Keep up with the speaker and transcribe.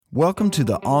Welcome to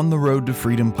the On the Road to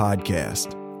Freedom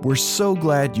podcast. We're so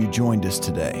glad you joined us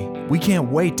today. We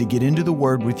can't wait to get into the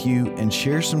Word with you and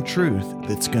share some truth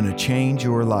that's going to change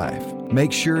your life.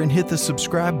 Make sure and hit the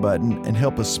subscribe button and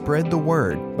help us spread the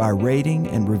word by rating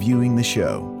and reviewing the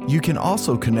show. You can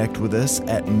also connect with us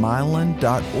at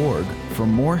mylan.org for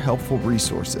more helpful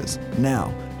resources.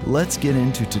 Now, let's get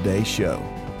into today's show.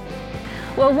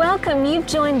 Well, welcome. You've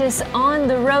joined us on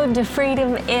the road to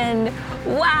freedom in,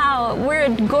 we're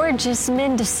at gorgeous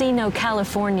Mendocino,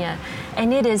 California.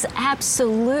 And it is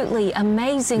absolutely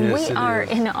amazing. Yes, we are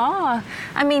in awe.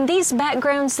 I mean, these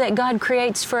backgrounds that God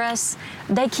creates for us,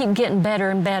 they keep getting better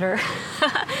and better.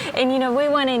 And we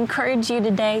want to encourage you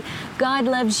today. God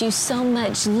loves you so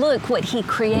much. Look what He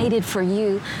created for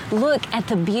you. Look at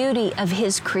the beauty of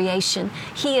His creation.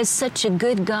 He is such a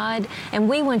good God, and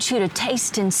we want you to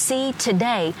taste and see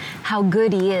today how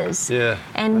good He is. Yeah.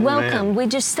 And Amen. welcome. We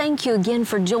just thank you again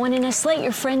for joining us. Let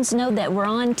your friends know that we're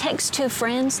on. Text 2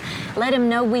 friends. Let them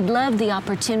know we'd love the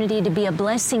opportunity to be a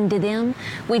blessing to them.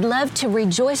 We'd love to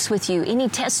rejoice with you. Any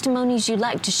testimonies you'd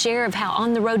like to share of how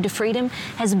On the Road to Freedom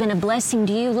has been a blessing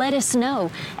to you, let us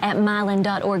know at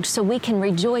mylan.org so we can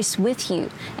rejoice with you.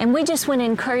 And we just want to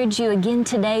encourage you again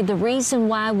today. The reason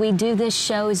why we do this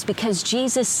show is because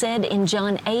Jesus said in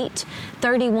John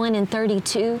 8:31 and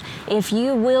 32, if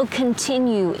you will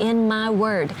continue in my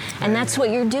word. And that's what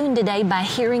you're doing today by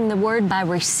hearing the word, by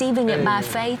receiving it by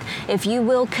faith. If you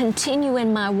will continue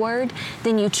in my word,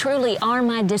 then you truly are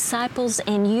my disciples,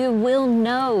 and you will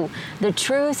know the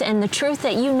truth, and the truth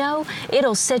that you know,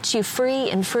 it'll set you free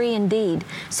and free indeed.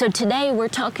 So today we're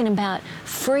talking about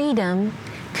freedom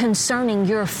concerning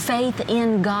your faith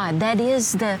in God. That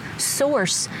is the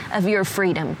source of your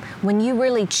freedom, when you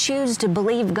really choose to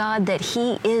believe God that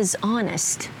He is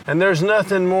honest. And there's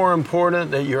nothing more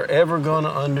important that you're ever going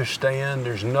to understand.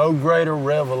 There's no greater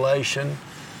revelation.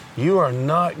 You are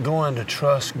not going to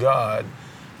trust God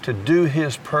to do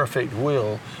His perfect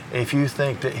will if you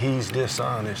think that He's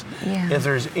dishonest. Yeah. If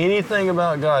there's anything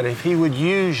about God, if He would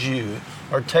use you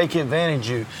or take advantage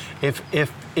of you,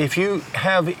 if you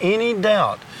have any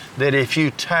doubt that if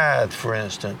you tithe, for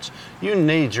instance, you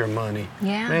need your money.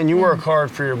 Yeah. Man, you work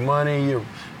hard for your money,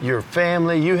 your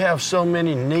family, you have so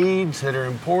many needs that are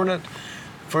important.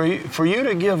 For you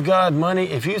to give God money,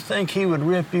 if you think He would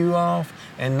rip you off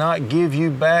and not give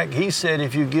you back, He said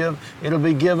if you give, it'll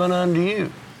be given unto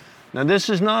you. Now, this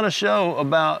is not a show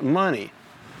about money,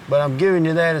 but I'm giving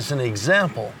you that as an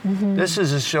example. Mm-hmm. This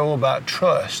is a show about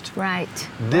trust. Right.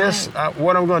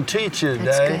 What I'm going to teach you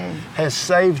today has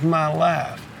saved my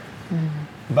life.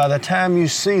 Mm-hmm. By the time you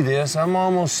see this, I'm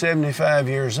almost 75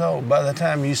 years old. By the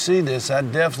time you see this, I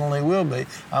definitely will be.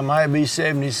 I might be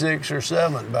 76 or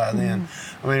 7 by then.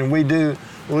 Mm-hmm. I mean,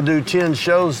 we'll do 10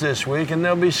 shows this week, and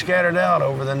they'll be scattered out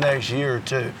over the next year or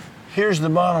two. Here's the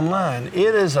bottom line.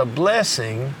 It is a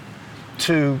blessing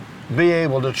to be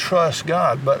able to trust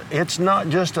God, but it's not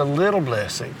just a little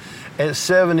blessing. At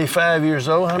 75 years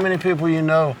old, how many people you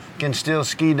know can still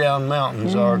ski down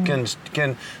mountains or can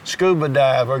scuba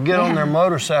dive or get on their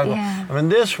motorcycle? Yeah. I mean,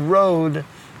 this road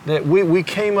that we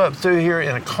came up through here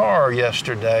in a car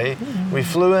yesterday. Mm-hmm. We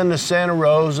flew into Santa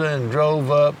Rosa and drove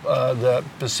up the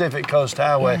Pacific Coast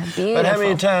Highway. Yeah, but how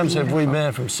many times have we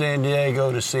been from San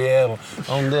Diego to Seattle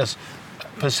on this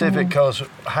Pacific Coast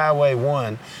Highway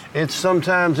 1?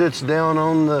 Sometimes it's down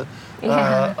on the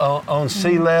on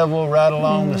sea level, right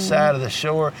along the side of the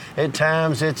shore. At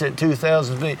times it's at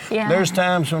 2,000 feet. Yeah. There's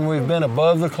times when we've been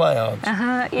above the clouds.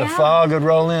 The fog would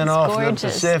roll in off the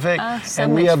Pacific,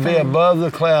 and we'd be above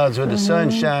the clouds with the sun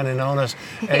shining on us,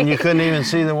 and you couldn't even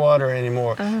see the water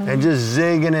anymore. And just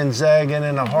zigging and zagging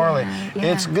in a Harley.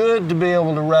 Yeah. It's good to be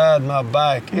able to ride my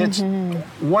bike.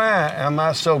 Why am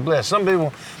I so blessed? Some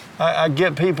people, I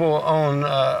get people on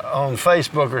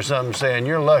Facebook or something saying,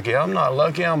 you're lucky. I'm not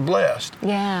lucky, I'm blessed.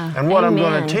 Yeah. And what I'm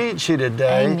going to teach you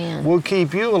today will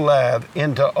keep you alive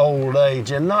into old age,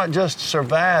 and not just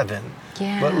surviving,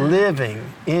 but living,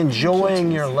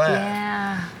 enjoying your life.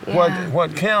 Yeah.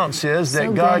 What counts is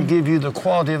that God give you the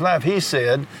quality of life. He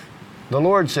said, the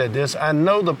Lord said this, I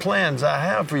know the plans I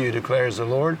have for you, declares the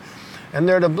Lord, and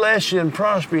they're to bless you and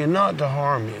prosper you, not to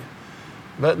harm you.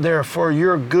 But they're for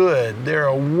your good.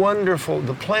 They're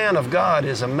the plan of God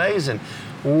is amazing.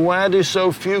 Why do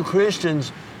so few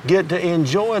Christians get to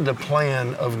enjoy the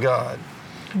plan of God?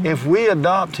 Mm-hmm. If we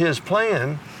adopt His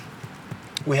plan,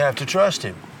 we have to trust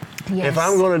Him. Yes. If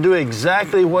I'm going to do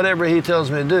exactly whatever He tells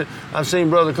me to do, I've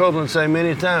seen Brother Copeland say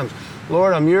many times,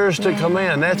 Lord, I'm yours to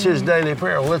command. That's his daily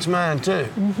prayer. Well, it's mine too.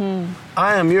 Mm-hmm.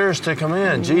 I am yours to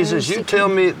command. Jesus, you tell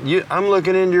me, I'm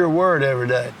looking into your word every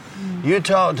day. You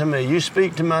talk to me. You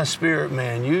speak to my spirit,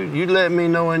 man. You let me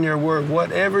know in your word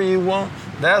whatever you want,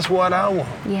 that's what I want.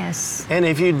 Yes. And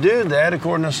if you do that,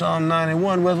 according to Psalm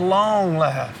 91, with long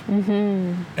life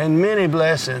and many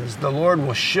blessings, the Lord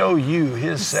will show you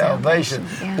His salvation.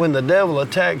 Yeah. When the devil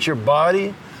attacks your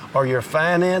body or your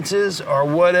finances or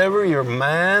whatever, your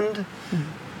mind,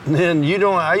 then you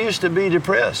don't. I used to be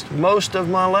depressed. Most of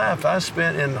my life I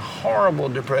spent in horrible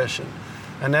depression.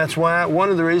 And that's why one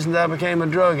of the reasons I became a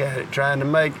drug addict, trying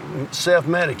to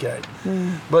self-medicate.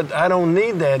 But I don't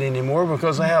need that anymore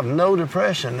because I have no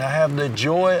depression. I have the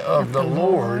joy of the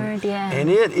Lord, yeah. And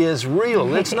it is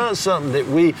real. It's not something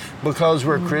that because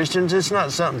we're Christians, it's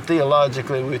not something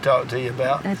theologically we talk to you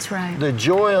about. That's right. The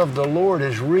joy of the Lord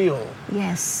is real.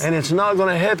 Yes. And it's not going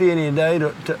to help you any day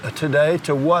today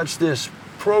to watch this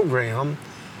program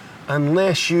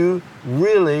unless you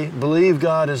really believe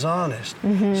God is honest.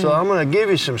 So I'm going to give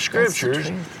you some scriptures,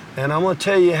 and I'm going to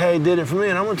tell you how He did it for me,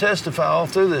 and I'm going to testify all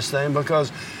through this thing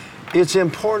because it's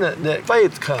important that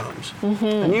faith comes.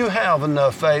 And you have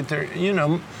enough faith.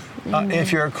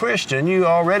 If you're a Christian, you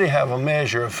already have a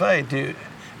measure of faith.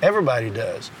 Everybody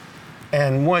does.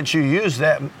 And once you use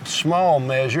that small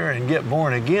measure and get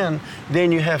born again,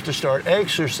 then you have to start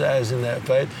exercising that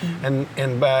faith.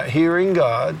 And by hearing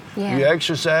God, you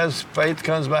exercise, faith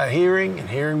comes by hearing, and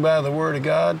hearing by the Word of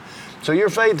God. So your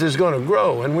faith is going to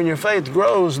grow. And when your faith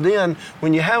grows, then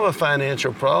when you have a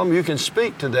financial problem, you can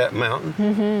speak to that mountain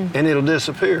and it'll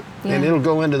disappear and it'll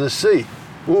go into the sea.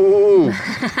 Ooh.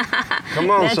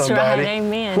 Come on, That's somebody. Right.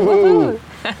 Amen. Ooh.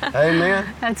 Amen.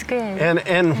 That's good.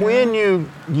 And when you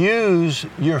use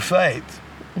your faith,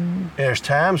 there's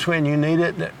times when you need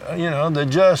it.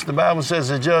 The Bible says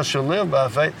the just shall live by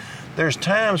faith. There's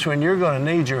times when you're going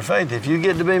to need your faith. If you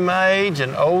get to be my age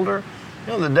and older,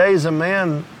 the days of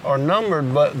man are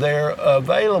numbered, but they're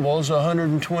available as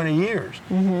 120 years.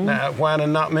 Now, why do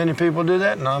not many people do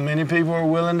that? Not many people are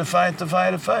willing to fight the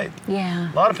fight of faith.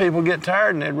 Yeah. A lot of people get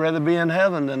tired and they'd rather be in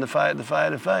heaven than to fight the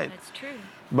fight of faith. That's true.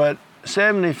 But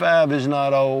 75 is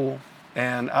not old,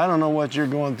 and I don't know what you're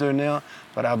going through now,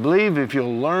 but I believe if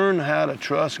you'll learn how to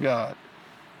trust God,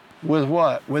 with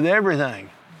what? With everything.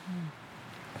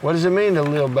 What does it mean to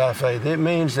live by faith? It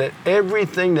means that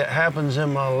everything that happens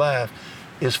in my life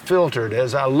is filtered.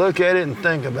 As I look at it and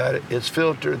think about it, it's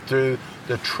filtered through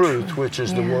the truth, which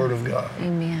is the Word of God.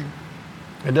 Amen.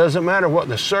 It doesn't matter what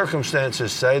the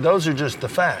circumstances say, those are just the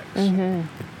facts.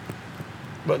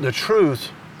 But the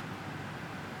truth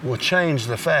will change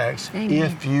the facts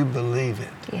if you believe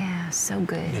it. Yeah, so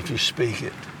good. If you speak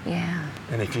it. Yeah.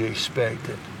 And if you expect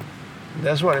it.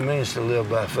 That's what it means to live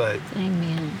by faith.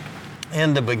 Amen.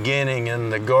 In the beginning, in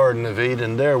the Garden of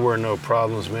Eden, there were no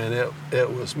problems, man.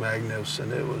 It was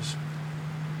magnificent.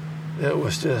 It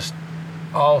was just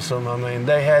awesome. I mean,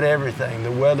 they had everything.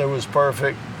 The weather was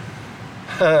perfect.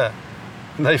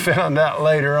 They found out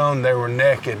later on they were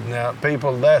naked. Now,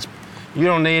 people, you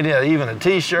don't need even a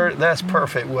t-shirt. That's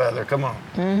perfect weather. Come on.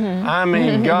 I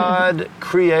mean, God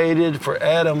created for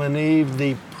Adam and Eve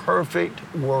the perfect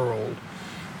world.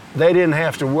 They didn't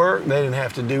have to work. They didn't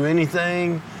have to do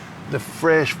anything. The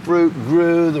fresh fruit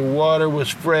grew. The water was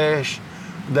fresh.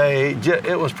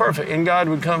 It was perfect. And God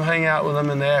would come hang out with them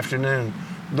in the afternoon.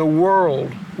 The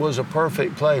world was a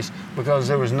perfect place because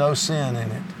there was no sin in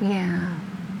it. Yeah.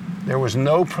 There was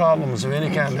no problems of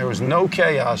any kind. There was no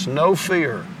chaos, no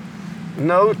fear,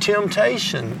 no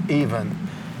temptation even.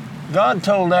 God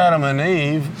told Adam and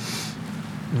Eve,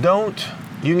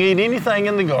 you can eat anything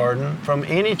in the garden from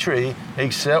any tree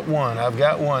except one. I've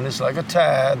got one. It's like a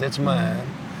tithe. It's mine.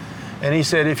 And He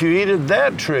said, if you eat of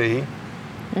that tree,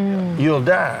 you'll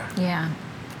die. Yeah.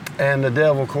 And the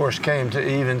devil, of course, came to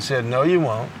Eve and said, no, you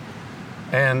won't.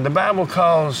 And the Bible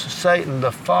calls Satan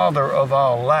the father of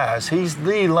all lies. He's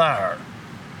the liar.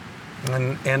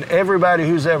 And everybody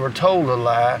who's ever told a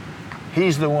lie,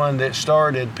 he's the one that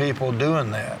started people doing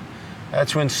that.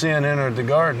 That's when sin entered the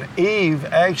garden. Eve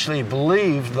actually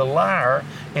believed the liar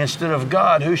instead of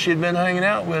God, who she'd been hanging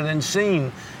out with and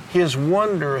seen His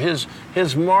wonder, His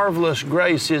marvelous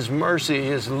grace, His mercy,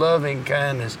 His loving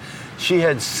kindness. She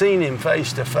had seen Him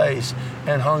face to face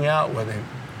and hung out with Him.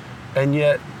 And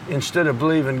yet, instead of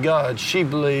believing God, she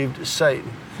believed Satan.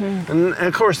 And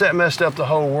of course, that messed up the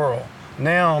whole world.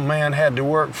 Now man had to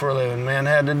work for a living. Man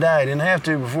had to die. He didn't have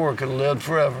to before. Could have lived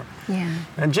forever. Yeah.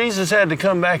 And Jesus had to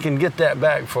come back and get that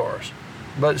back for us.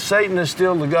 But Satan is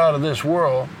still the god of this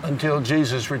world until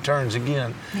Jesus returns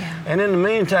again. Yeah. And in the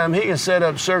meantime, he can set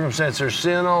up circumstances. There's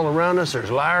sin all around us.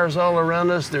 There's liars all around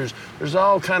us. There's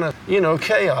all kind of,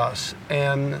 chaos.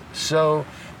 And so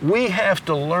we have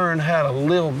to learn how to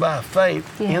live by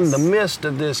faith in the midst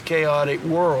of this chaotic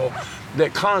world,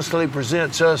 that constantly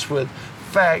presents us with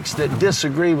facts that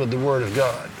disagree with the Word of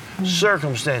God.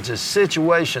 Circumstances,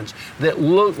 situations that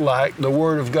look like the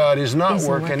Word of God is not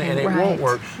working and it won't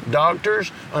work.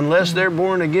 Doctors, unless they're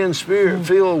born again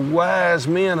spirit-filled, wise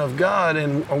men of God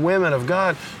and women of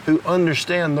God who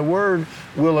understand the Word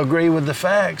will agree with the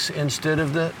facts instead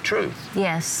of the truth.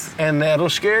 Yes. And that'll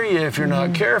scare you if you're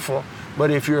not careful.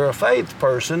 But if you're a faith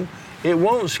person, it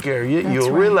won't scare you. That's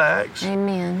You'll relax.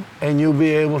 Amen. And you'll be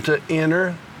able to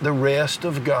enter the rest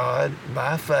of God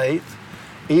by faith,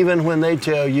 even when they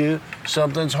tell you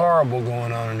something's horrible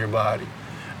going on in your body.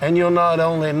 And you'll not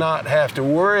only not have to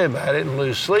worry about it and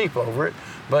lose sleep over it,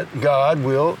 but God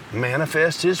will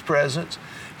manifest His presence,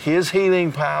 His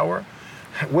healing power.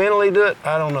 When will He do it?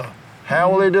 I don't know.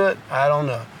 How will He do it? I don't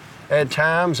know. At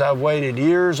times, I've waited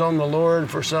years on the Lord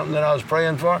for something that I was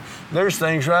praying for. There's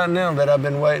things right now that I've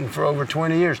been waiting for over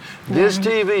 20 years. This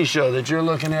TV show that you're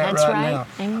looking at now,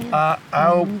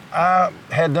 I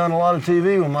had done a lot of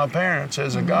TV with my parents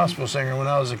as a gospel singer when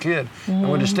I was a kid, and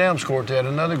with the Stamps Quartet,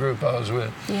 another group I was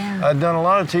with. Yeah. I'd done a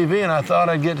lot of TV, and I thought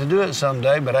I'd get to do it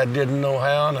someday, but I didn't know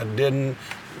how, and I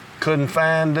couldn't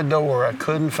find the door. I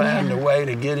couldn't find a way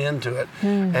to get into it.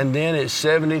 And then at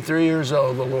 73 years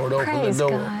old, the Lord opened the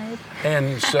door. God.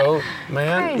 And so,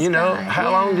 man, you know,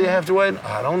 how long do you have to wait?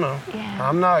 I don't know. Yeah.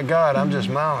 I'm not God. I'm just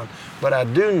Mylon. But I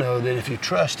do know that if you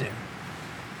trust Him,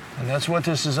 and that's what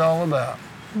this is all about,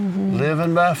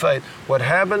 living by faith. What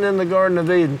happened in the Garden of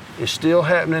Eden is still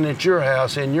happening at your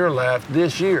house, in your life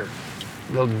this year.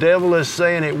 The devil is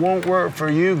saying it won't work for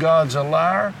you. God's a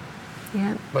liar.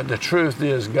 Yeah. But the truth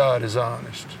is God is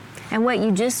honest. And what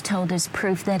you just told is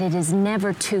proof that it is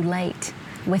never too late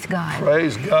with God.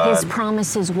 Praise God. His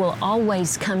promises will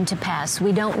always come to pass.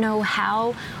 We don't know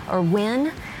how or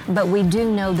when, but we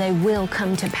do know they will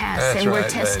come to pass. That's and right, we're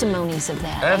testimonies of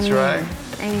that. That's Amen. right.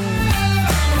 Amen.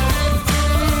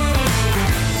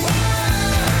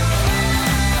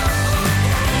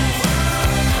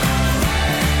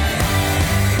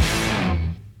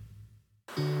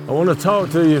 I want to talk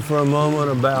to you for a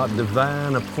moment about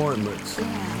divine appointments,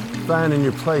 finding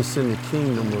your place in the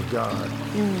kingdom of God.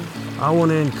 I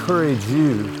want to encourage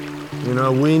you. You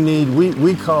know,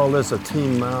 we call this a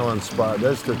Team Mylon spot.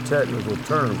 That's the technical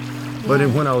term. But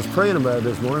when I was praying about it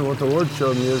this morning, what the Lord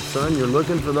showed me is, son, you're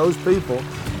looking for those people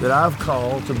that I've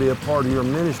called to be a part of your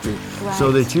ministry,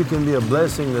 so that you can be a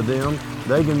blessing to them,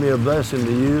 they can be a blessing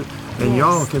to you, and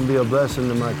y'all can be a blessing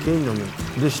to my kingdom.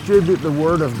 Distribute the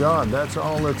Word of God. That's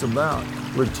all it's about.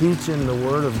 We're teaching the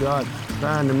Word of God,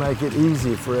 trying to make it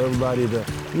easy for everybody to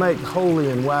make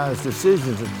holy and wise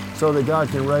decisions so that God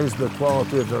can raise the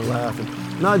quality of their life.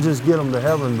 And not just get them to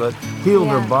heaven, but heal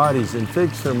their bodies and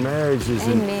fix their marriages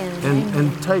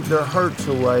and take their hurts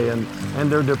away and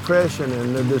their depression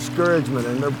and their discouragement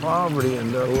and their poverty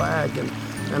and their lack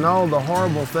and all the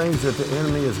horrible things that the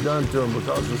enemy has done to them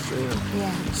because of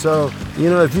sin. So, you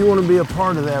know, if you want to be a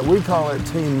part of that, we call it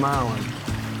Team Mylon.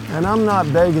 And I'm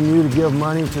not begging you to give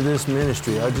money to this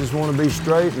ministry. I just want to be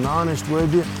straight and honest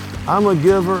with you. I'm a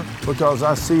giver because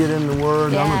I see it in the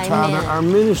Word. I'm a tither. Our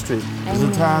ministry is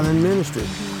a tithing ministry.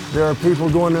 There are people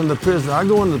going into prison. I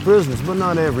go into the prisons, but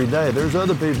not every day. There's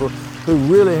other people who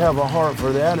really have a heart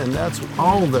for that, and that's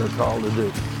all they're called to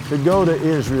do. To go to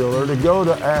Israel or to go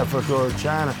to Africa or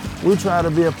China. We try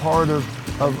to be a part of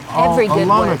all, a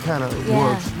lot of kind of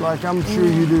works, like I'm sure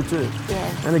you do too.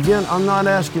 And again, I'm not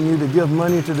asking you to give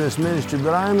money to this ministry,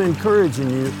 but I'm encouraging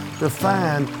you to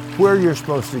find where you're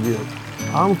supposed to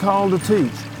give. I'm called to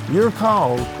teach. You're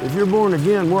called, if you're born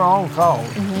again, we're all called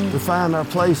to find our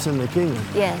place in the kingdom.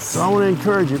 So I want to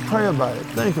encourage you, pray about it,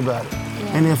 think about it.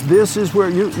 And if this is where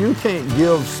you can't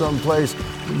give someplace,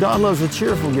 God loves a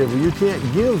cheerful giver. You can't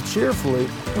give cheerfully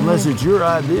unless it's your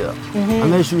idea,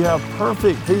 unless you have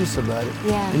perfect peace about it.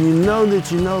 And you know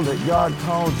that God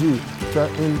called you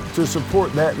to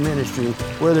support that ministry,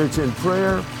 whether it's in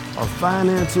prayer or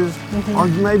finances, or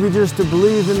maybe just to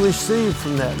believe and receive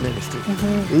from that ministry.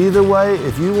 Either way,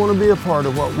 if you want to be a part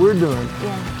of what we're doing,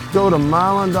 go to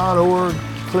mylon.org,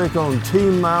 click on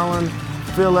Team Mylon,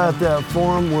 fill out that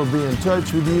form. We'll be in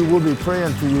touch with you. We'll be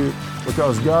praying for you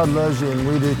because God loves you and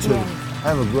we do too.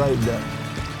 Have a great day.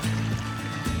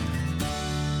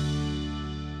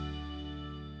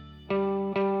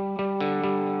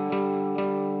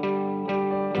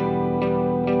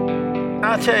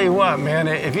 I'll tell you what, man,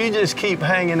 if you just keep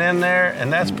hanging in there,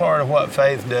 and that's part of what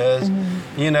faith does,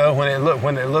 you know, when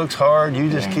it looks hard, you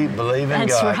just keep believing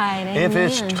that's God. Right. If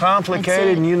it's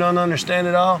complicated and you don't understand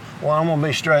it all, well, I'm going to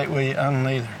be straight with you, I don't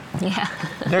either.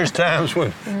 There's times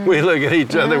when we look at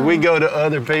each other, we go to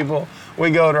other people, we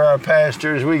go to our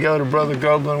pastors, we go to Brother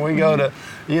Copeland, we go to,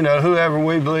 whoever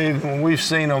we believe, when we've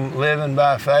seen them living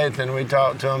by faith and we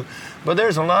talk to them. But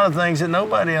there's a lot of things that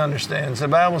nobody understands. The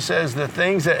Bible says the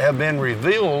things that have been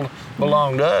revealed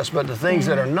belong to us, but the things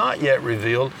that are not yet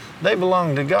revealed, they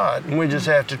belong to God, and we just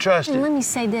have to trust it. And let me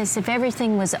say this, if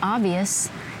everything was obvious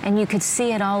and you could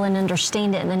see it all and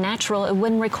understand it in the natural, it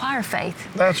wouldn't require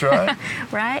faith. That's right.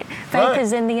 Right? Faith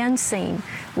is in the unseen.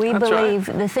 We believe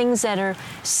the things that are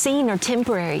seen are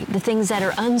temporary. The things that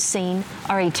are unseen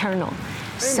are eternal.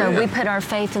 Amen. So we put our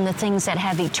faith in the things that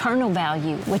have eternal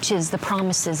value, which is the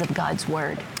promises of God's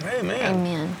Word. Amen.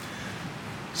 Amen.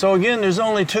 So again, there's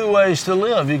only two ways to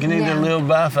live. You can either live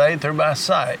by faith or by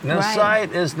sight. Now,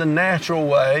 sight is the natural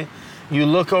way. You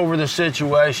look over the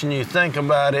situation, you think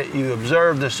about it, you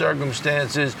observe the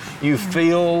circumstances, you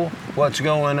feel what's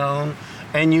going on,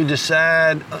 and you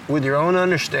decide with your own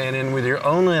understanding, with your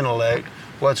own intellect,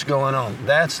 what's going on.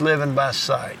 That's living by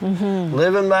sight. Mm-hmm.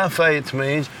 Living by faith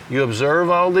means you observe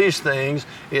all these things.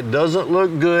 It doesn't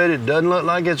look good. It doesn't look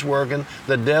like it's working.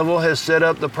 The devil has set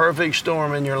up the perfect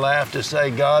storm in your life to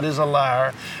say God is a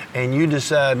liar, and you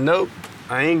decide, nope,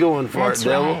 I ain't going for it,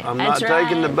 devil. I'm not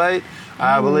taking the bait.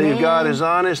 I believe God is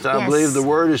honest. I believe the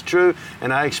Word is true,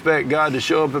 and I expect God to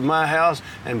show up at my house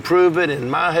and prove it in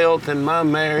my health, in my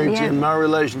marriage, in my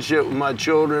relationship with my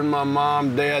children, my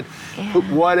mom, dad,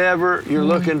 whatever you're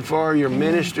looking for, your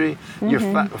ministry, your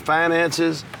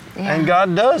finances. Yeah. And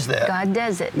God does that. God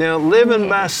does it. Now, living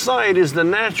by sight is the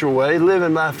natural way.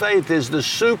 Living by faith is the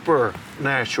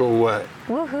supernatural way.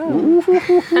 Woohoo.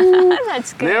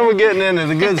 That's good. Now we're getting into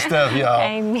the good stuff, y'all.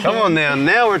 Amen. Come on now.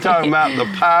 Now we're talking about the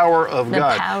power of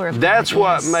God. Power of That's God,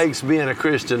 what makes being a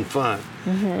Christian fun.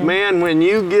 Mm-hmm. Man, when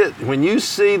you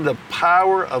see the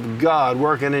power of God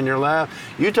working in your life,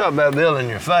 you talk about building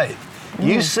your faith.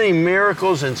 You see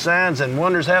miracles and signs and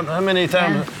wonders happen. How many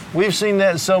times? We've seen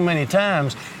that so many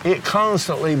times. It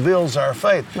constantly builds our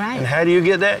faith. Right. And how do you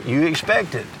get that? You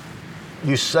expect it.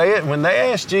 You say it. When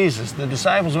they asked Jesus, the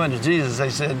disciples went to Jesus, they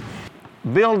said,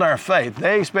 build our faith.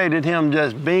 They expected him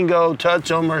just bingo, touch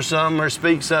them or something, or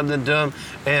speak something to them,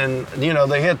 and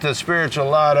they hit the spiritual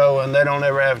lotto and they don't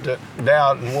ever have to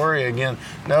doubt and worry again.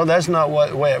 No, that's not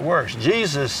the way it works.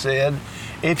 Jesus said,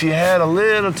 if you had a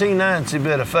little teeny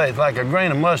bit of faith, like a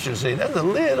grain of mustard seed, that's a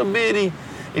little bitty,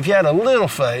 if you had a little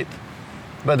faith,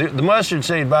 but the mustard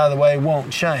seed, by the way,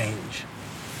 won't change.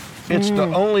 It's the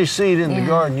only seed in the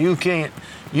garden. You can't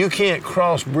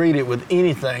crossbreed it with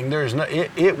anything. There's no,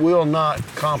 it will not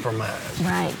compromise.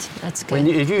 Right, that's good.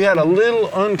 If you had a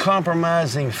little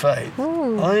uncompromising faith,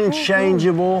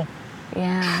 unchangeable,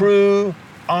 true,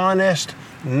 honest,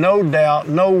 no doubt,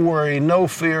 no worry, no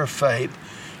fear faith,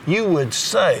 you would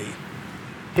say,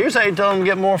 here's how he told him to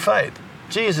get more faith.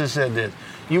 Jesus said this.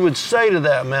 You would say to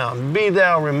that mountain, be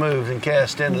thou removed and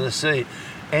cast into the sea.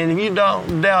 And if you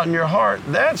don't doubt in your heart,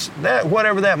 that's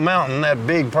whatever that mountain, that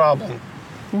big problem,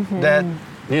 that,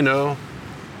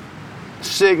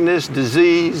 sickness,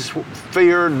 disease,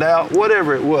 fear, doubt,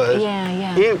 whatever it was,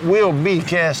 it will be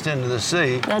cast into the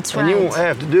sea. That's right. And you won't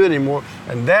have to do it anymore,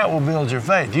 and that will build your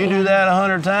faith. You do that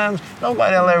 100 times,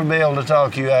 nobody will ever be able to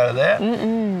talk you out of that.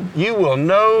 You will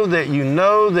know that you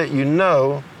know that you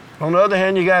know. On the other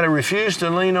hand, you got to refuse to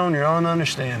lean on your own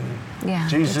understanding. Yeah,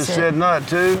 Jesus said not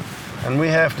to, and we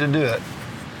have to do it.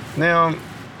 Now,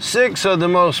 6 of the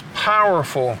most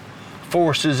powerful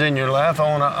forces in your life.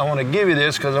 I want to give you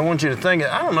this because I want you to think.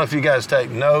 I don't know if you guys take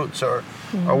notes or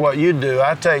what you do.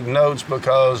 I take notes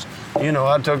because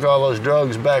I took all those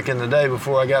drugs back in the day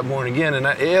before I got born again, and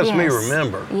it helps me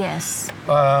remember. Yes.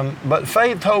 But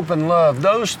faith, hope, and love,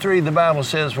 those 3 the Bible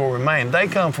says will remain. They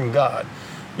come from God.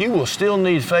 You will still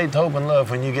need faith, hope, and love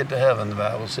when you get to heaven, the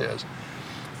Bible says.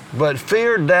 But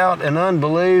fear, doubt, and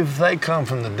unbelief, they come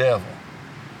from the devil.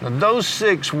 Now, those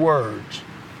 6 words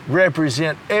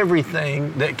represent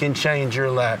everything that can change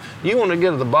your life. You want to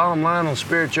get to the bottom line on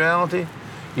spirituality?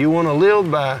 You want to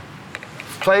live by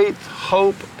faith,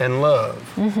 hope, and love.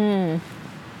 You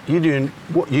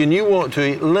want to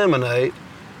eliminate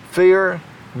fear,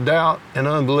 doubt, and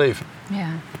unbelief.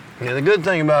 Yeah. Now, the good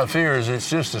thing about fear is it's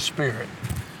just a spirit.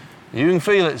 You can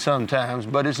feel it sometimes,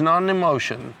 but it's not an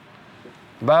emotion.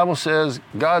 The Bible says,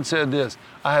 God said this,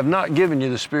 I have not given you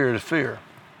the spirit of fear,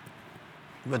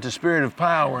 but the spirit of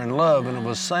power and love and of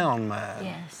a sound mind.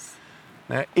 Yes.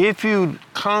 Now, if you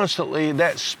constantly,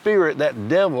 that spirit, that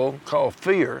devil called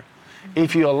fear,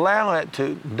 if you allow it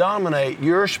to dominate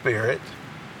your spirit,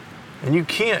 and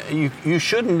you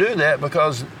shouldn't do that,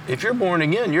 because if you're born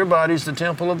again, your body's the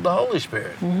temple of the Holy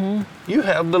Spirit. You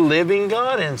have the living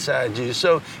God inside you.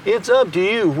 So it's up to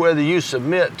you whether you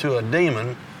submit to a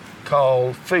demon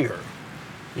called fear.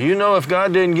 You know, if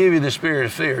God didn't give you the spirit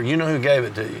of fear, you know who gave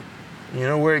it to you. You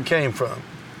know where it came from.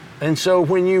 And so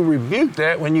when you rebuke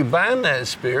that, when you bind that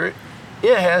spirit,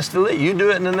 it has to leave. You do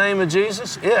it in the name of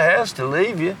Jesus, it has to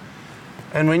leave you.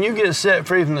 And when you get set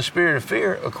free from the spirit of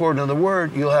fear, according to the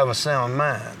Word, you'll have a sound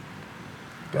mind.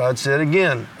 God said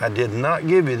again, I did not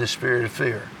give you the spirit of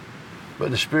fear, but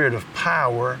the spirit of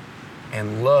power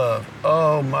and love.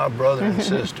 Oh, my brother and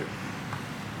sister.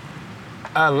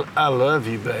 I love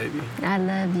you, baby. I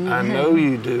love you. I know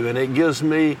you do. And it gives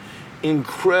me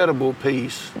incredible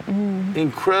peace,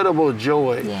 incredible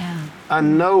joy. Yeah. I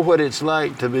know what it's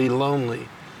like to be lonely.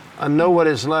 I know what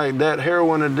it's like. That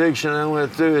heroin addiction I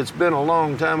went through, it's been a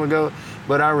long time ago,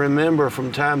 but I remember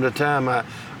from time to time,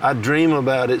 I dream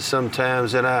about it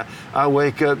sometimes, and I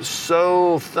wake up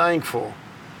so thankful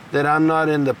that I'm not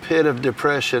in the pit of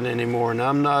depression anymore, and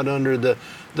I'm not under the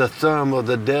thumb of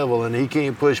the devil, and he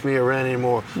can't push me around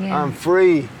anymore. Yeah. I'm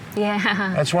free. Yeah.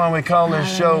 That's why we call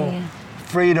this show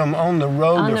Freedom on the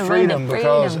Road to Freedom,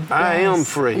 because I am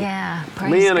free. Yeah,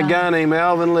 me and a guy named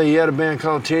Alvin Lee, he had a band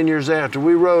called 10 Years After.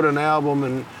 We wrote an album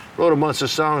and wrote a bunch of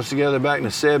songs together back in the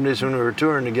 70s when we were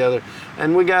touring together.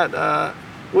 And we got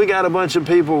a bunch of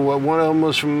people. One of them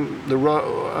was from the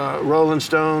Rolling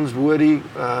Stones, Woody,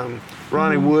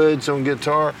 Ronnie Woods on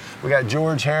guitar. We got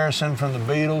George Harrison from the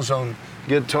Beatles on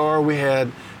guitar. We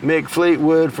had Mick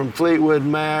Fleetwood from Fleetwood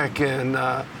Mac,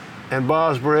 and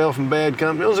Boz Burrell from Bad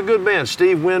Company. It was a good band.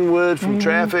 Steve Winwood from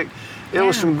Traffic. It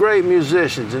was some great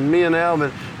musicians. And me and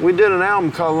Alvin, we did an album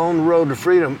called On the Road to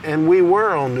Freedom, and we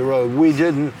were on the road. We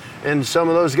didn't, and some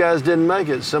of those guys didn't make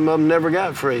it. Some of them never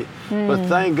got free. But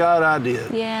thank God I did.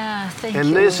 Yeah, thank you.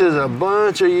 And this is a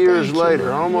bunch of years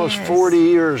later, almost 40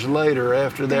 years later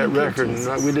after that record.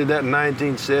 And we did that in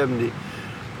 1970.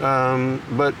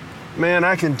 But man,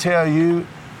 I can tell you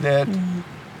that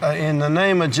in the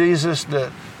name of Jesus,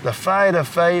 the fight of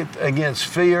faith against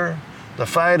fear, the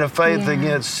fight of faith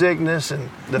against sickness, and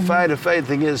the fight of faith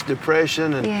against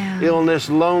depression and illness,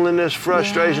 loneliness,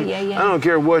 frustration. I don't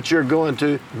care what you're going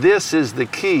through. This is the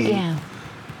key. Yeah.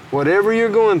 Whatever you're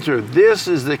going through, this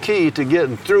is the key to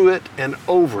getting through it and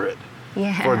over it.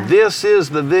 Yeah. For this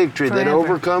is the victory that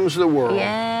overcomes the world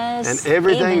and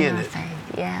everything in it. Faith.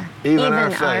 Yeah. Even our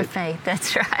faith.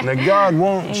 That's right. Now God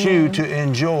wants you to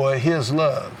enjoy His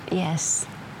love. Yes.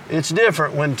 It's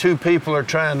different when two people are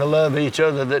trying to love each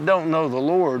other that don't know the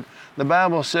Lord. The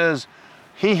Bible says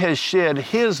He has shed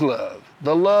His love,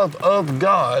 the love of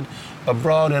God,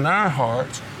 abroad in our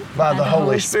hearts by the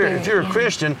Holy Spirit. If you're a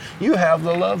Christian, you have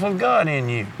the love of God in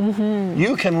you.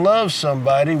 You can love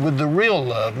somebody with the real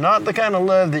love, not the kind of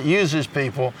love that uses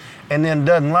people and then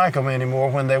doesn't like them anymore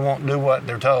when they won't do what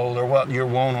they're told or what you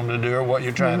want them to do or what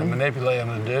you're trying to manipulate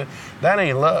them to do. That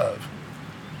ain't love.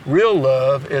 Real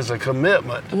love is a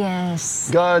commitment.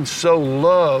 Yes. God so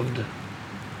loved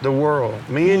the world,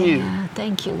 me and you,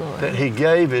 thank you, Lord, that He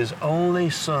gave His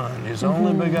only Son, His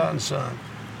only begotten Son,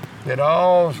 that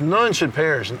none should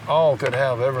perish and all could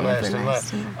have everlasting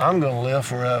life. I'm going to live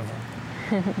forever.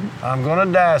 I'm going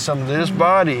to die. Some of this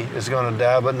body is going to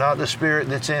die, but not the spirit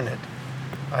that's in it.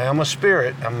 I am a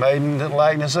spirit. I'm made in the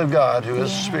likeness of God, who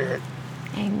is a spirit.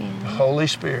 Amen. The Holy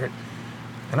Spirit.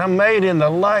 And I'm made in the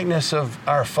likeness of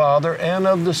our Father and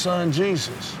of the Son,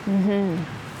 Jesus.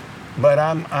 But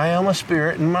I am a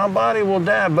spirit, and my body will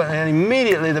die. And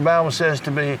immediately the Bible says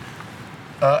to be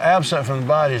absent from the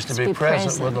body is to be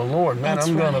present with the Lord. Man,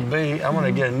 I'm going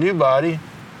to get a new body.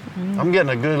 I'm getting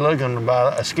a good looking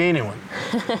body, a skinny one.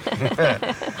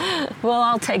 Well,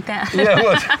 I'll take that. Yeah,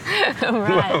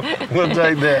 we'll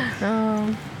take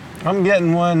that. I'm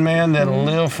getting one, man, that'll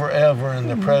live forever in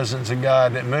the presence of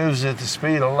God, that moves at the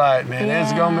speed of light, man.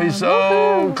 It's going to be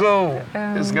so cool.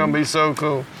 It's going to be so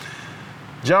cool.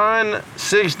 John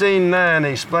 16:9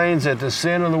 explains that the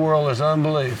sin of the world is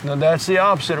unbelief. Now, that's the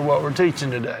opposite of what we're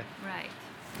teaching today. Right.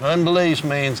 Unbelief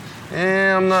means,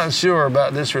 I'm not sure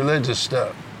about this religious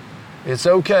stuff. It's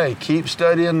okay. Keep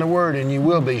studying the Word and you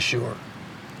will be sure.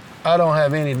 I don't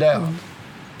have any doubt.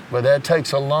 But that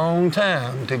takes a long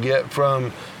time to get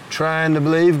from trying to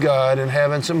believe God and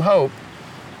having some hope.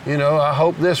 You know, I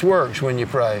hope this works when you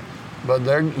pray. But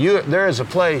there is a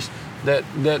place that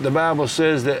the Bible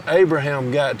says that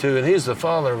Abraham got to, and he's the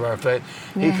father of our faith.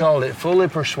 He called it fully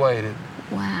persuaded.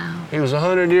 Wow. He was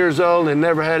 100 years old and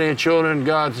never had any children.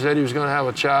 God said He was going to have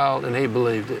a child, and he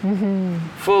believed it.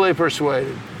 Fully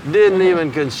persuaded. Didn't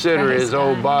even consider his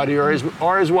old body or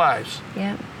his wife's.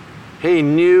 Yep. He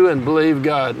knew and believed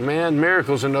God. Man,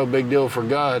 miracles are no big deal for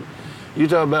God. You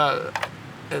talk about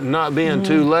not being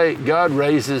too late. God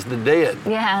raises the dead.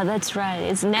 Yeah, that's right.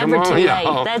 It's never too late.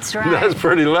 That's right. That's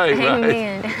pretty late,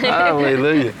 Amen. right?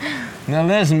 Hallelujah. Now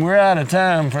listen, we're out of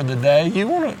time for the day.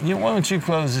 Why don't you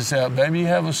close this out, baby? You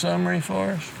have a summary for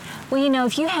us? Well,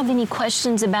 if you have any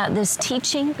questions about this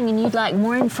teaching and you'd like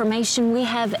more information, we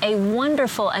have a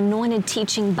wonderful anointed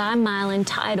teaching by Mylon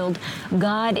titled,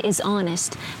 God is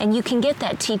Honest. And you can get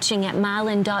that teaching at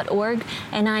mylon.org.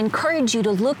 And I encourage you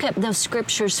to look up those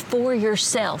scriptures for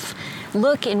yourself.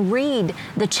 Look and read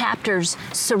the chapters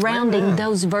surrounding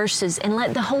those verses and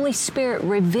let the Holy Spirit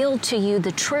reveal to you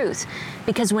the truth.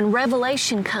 Because when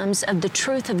revelation comes of the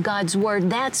truth of God's Word,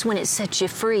 that's when it sets you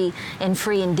free and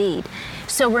free indeed.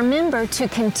 So remember to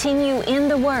continue in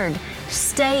the Word,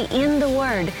 stay in the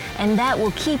Word, and that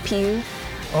will keep you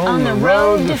on the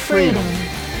road to freedom.